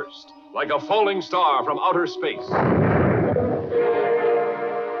see it first, like a falling star from outer space. Boy,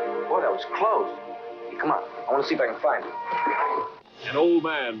 that was close. Hey, come on. I want to see if I can find it. An old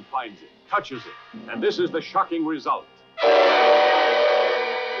man finds it, touches it, and this is the shocking result.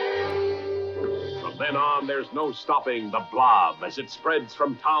 From then on, there's no stopping the blob as it spreads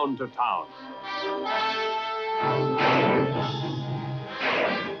from town to town.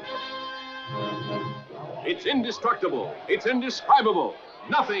 It's indestructible. It's indescribable.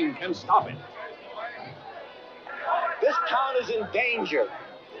 Nothing can stop it. This town is in danger.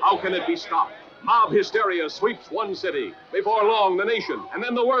 How can it be stopped? Mob hysteria sweeps one city. Before long, the nation, and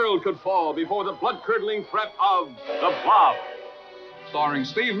then the world could fall before the blood-curdling threat of the Blob. Starring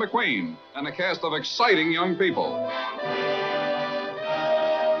Steve McQueen and a cast of exciting young people.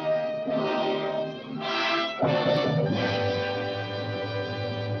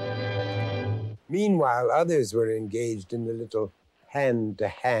 Meanwhile, others were engaged in a little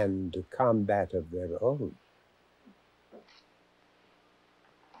hand-to-hand combat of their own.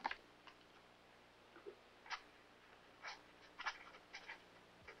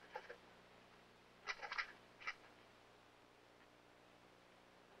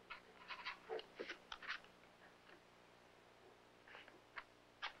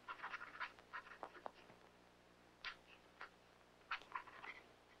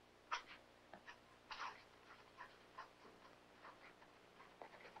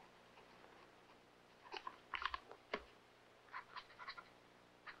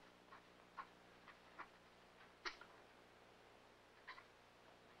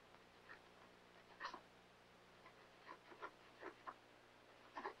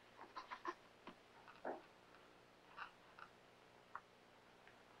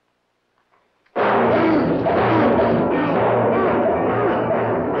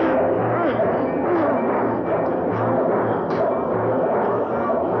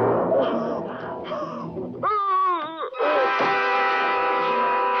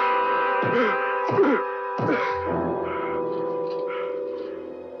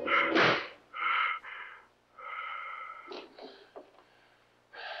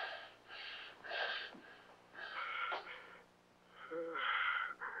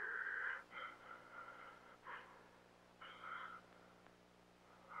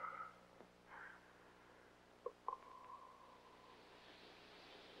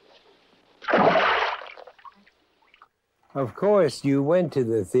 Of course, you went to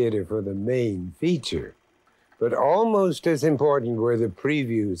the theater for the main feature, but almost as important were the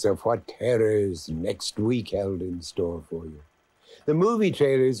previews of what terrors next week held in store for you. The movie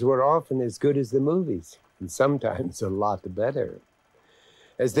trailers were often as good as the movies, and sometimes a lot better,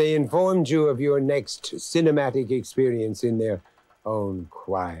 as they informed you of your next cinematic experience in their own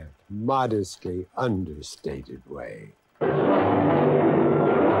quiet, modestly understated way.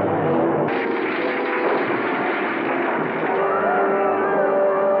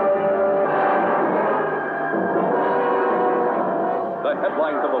 The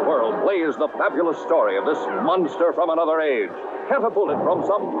headlines of the world blaze the fabulous story of this monster from another age, catapulted from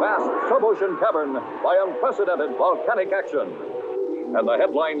some vast sub-ocean cavern by unprecedented volcanic action. And the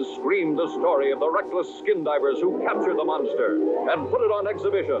headlines scream the story of the reckless skin divers who captured the monster and put it on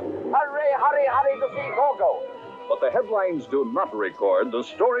exhibition. Hurry, hurry, hurry to see Gogo. But the headlines do not record the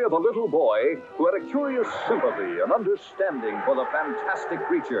story of a little boy who had a curious sympathy and understanding for the fantastic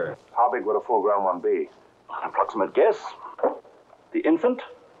creature. How big would a full-grown one be? An approximate guess. The infant,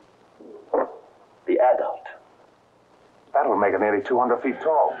 the adult. That'll make it nearly 200 feet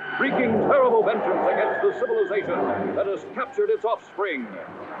tall. Wreaking terrible vengeance against the civilization that has captured its offspring.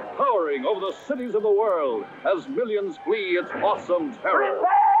 Towering over the cities of the world as millions flee its awesome terror.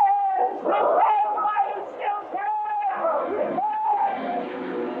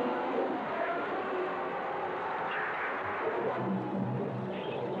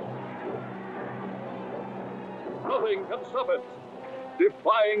 Nothing can stop it.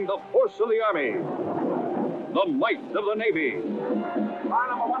 Defying the force of the army, the might of the Navy, Bar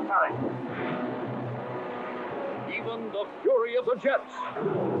number 1, Harry. even the fury of the jets.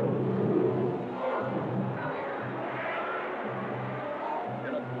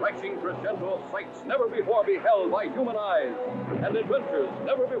 In a crashing crescendo of sights never before beheld by human eyes, and adventures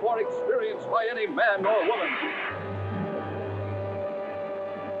never before experienced by any man or woman.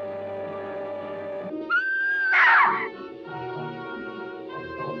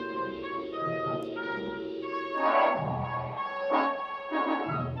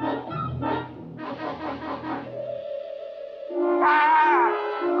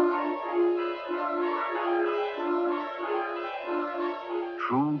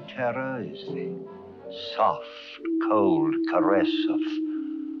 True terror is the soft, cold caress of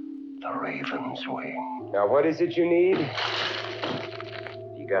the raven's wing. Now, what is it you need?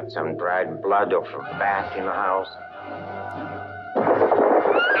 You got some dried blood or from bat in the house?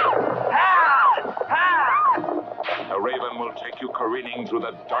 A raven will take you careening through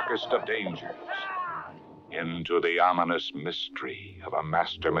the darkest of dangers, into the ominous mystery of a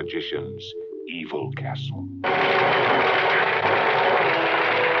master magician's evil castle.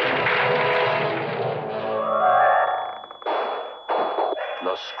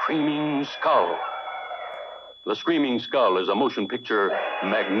 The Screaming Skull. The Screaming Skull is a motion picture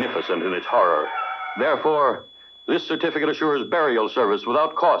magnificent in its horror. Therefore, this certificate assures burial service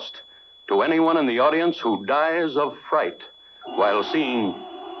without cost to anyone in the audience who dies of fright while seeing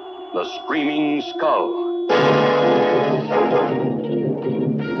The Screaming Skull.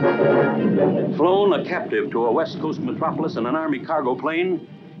 Flown a captive to a West Coast metropolis in an Army cargo plane,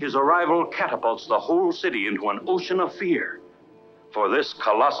 his arrival catapults the whole city into an ocean of fear. For this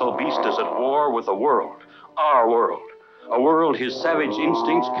colossal beast is at war with the world, our world, a world his savage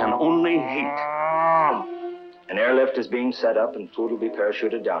instincts can only hate. An airlift is being set up and food will be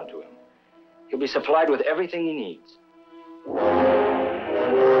parachuted down to him. He'll be supplied with everything he needs.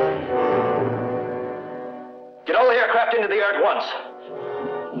 Get all the aircraft into the air at once.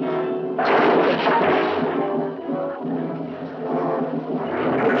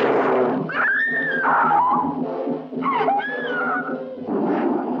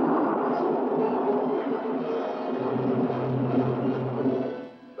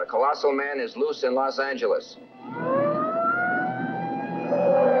 The Colossal Man is loose in Los Angeles.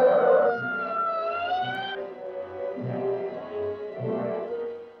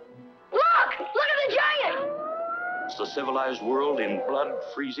 The civilized world in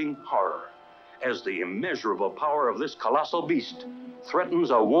blood-freezing horror as the immeasurable power of this colossal beast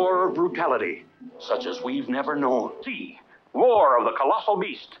threatens a war of brutality such as we've never known. See, War of the Colossal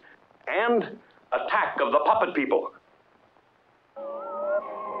Beast and Attack of the Puppet People.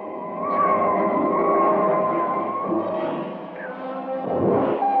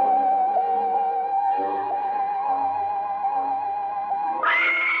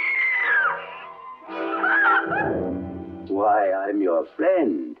 Why, I'm your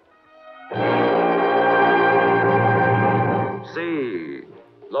friend. See,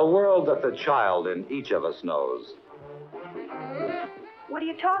 the world that the child in each of us knows. What are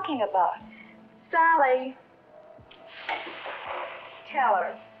you talking about? Sally. Tell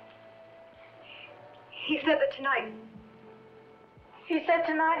her. He said that tonight. He said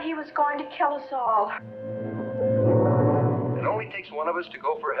tonight he was going to kill us all. It only takes one of us to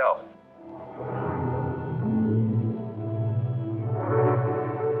go for help.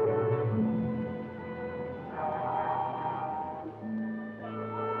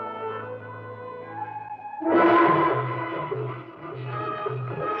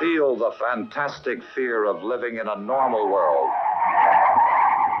 Feel the fantastic fear of living in a normal world,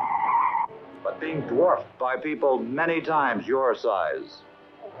 but being dwarfed by people many times your size.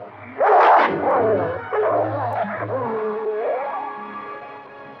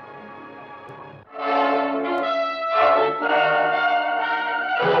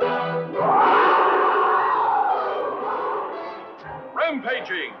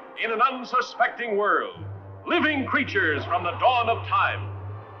 Rampaging in an unsuspecting world. Living creatures from the dawn of time.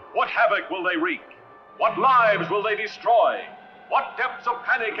 What havoc will they wreak? What lives will they destroy? What depths of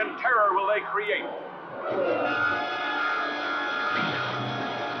panic and terror will they create?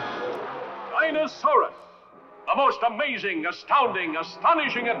 Dinosaurus, the most amazing, astounding,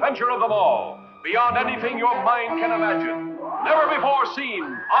 astonishing adventure of them all, beyond anything your mind can imagine, never before seen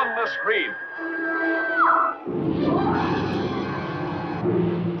on the screen.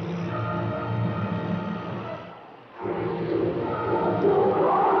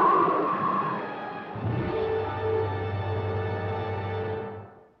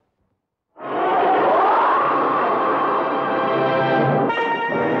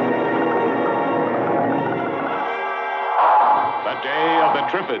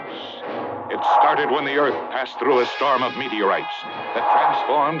 Triffids. It started when the Earth passed through a storm of meteorites that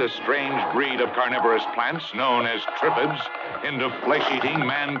transformed a strange breed of carnivorous plants known as triffids into flesh-eating,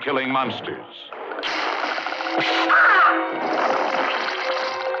 man-killing monsters.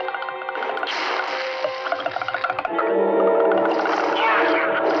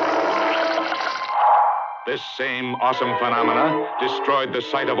 This same awesome phenomena destroyed the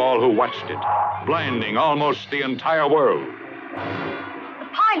sight of all who watched it, blinding almost the entire world.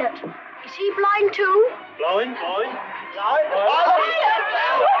 Pilot, is he blind too? Blind?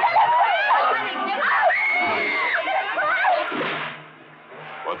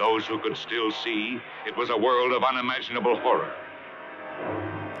 For those who could still see, it was a world of unimaginable horror.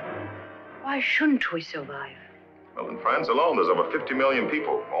 Why shouldn't we survive? Well, in France alone, there's over 50 million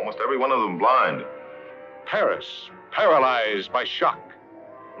people, almost every one of them blind. Paris, paralyzed by shock.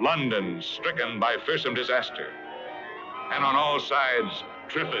 London, stricken by fearsome disaster. And on all sides,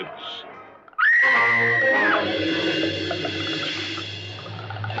 triffids.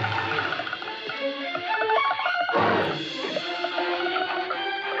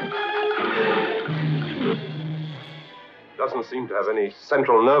 Doesn't seem to have any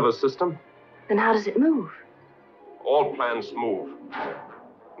central nervous system. Then how does it move? All plants move.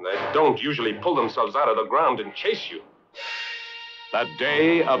 They don't usually pull themselves out of the ground and chase you. The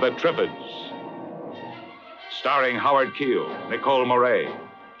Day of the Triffids. Starring Howard Keel, Nicole Moray,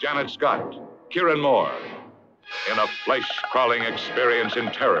 Janet Scott, Kieran Moore, in a flesh-crawling experience in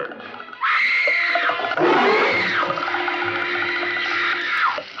terror.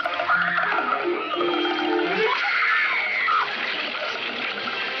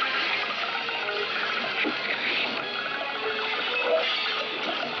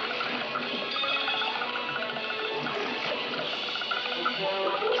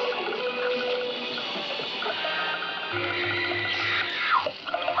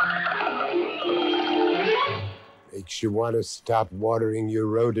 Makes you want to stop watering your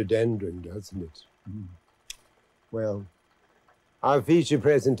rhododendron, doesn't it? Well, our feature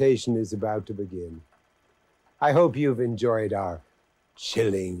presentation is about to begin. I hope you've enjoyed our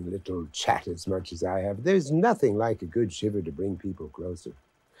chilling little chat as much as I have. There's nothing like a good shiver to bring people closer.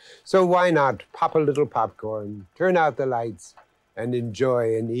 So why not pop a little popcorn, turn out the lights, and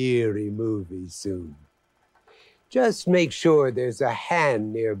enjoy an eerie movie soon. Just make sure there's a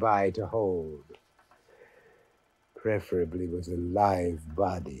hand nearby to hold. Preferably with a live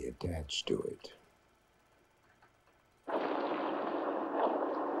body attached to it.